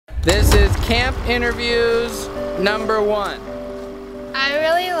This is Camp Interviews #1. I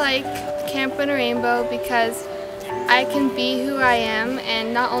really like Camp Winnarainbow because I can be who I am,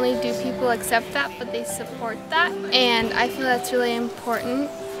 and not only do people accept that, but they support that. And I feel that's really important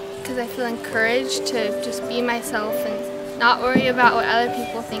because I feel encouraged to just be myself and not worry about what other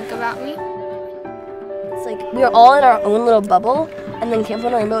people think about me. It's like we're all in our own little bubble, and then Camp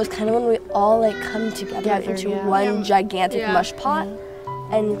Winnarainbow is kind of when we all like come together into one gigantic mush pot,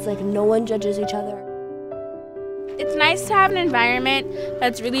 and it's like no one judges each other. It's nice to have an environment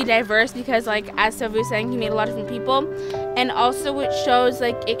that's really diverse because, like, as Sylvia was saying, he made a lot of different people, and also it shows,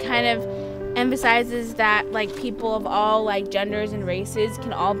 like, it kind of emphasizes that, like, people of all, like, genders and races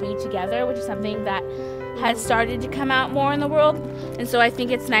can all be together, which is something that has started to come out more in the world. And so I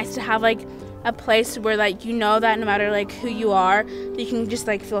think it's nice to have, like, a place where, like, you know that no matter, like, who you are, you can just,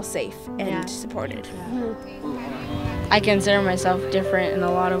 like, feel safe and supported. I consider myself different in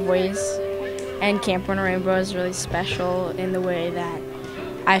a lot of ways. And Camp Winnarainbow is really special in the way that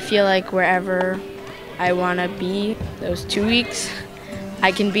I feel like wherever I want to be those 2 weeks,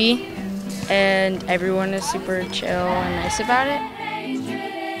 I can be, and everyone is super chill and nice about it.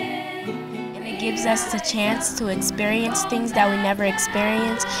 And it gives us the chance to experience things that we never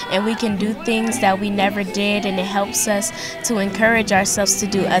experienced, and we can do things that we never did, and it helps us to encourage ourselves to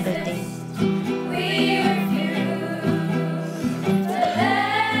do other things.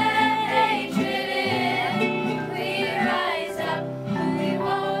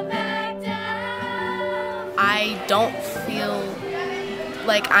 I don't feel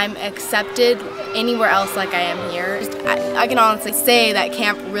like I'm accepted anywhere else like I am here. I can honestly say that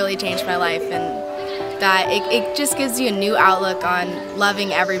camp really changed my life, and that it just gives you a new outlook on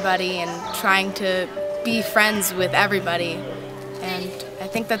loving everybody and trying to be friends with everybody. And I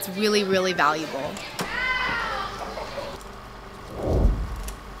think that's really, really valuable.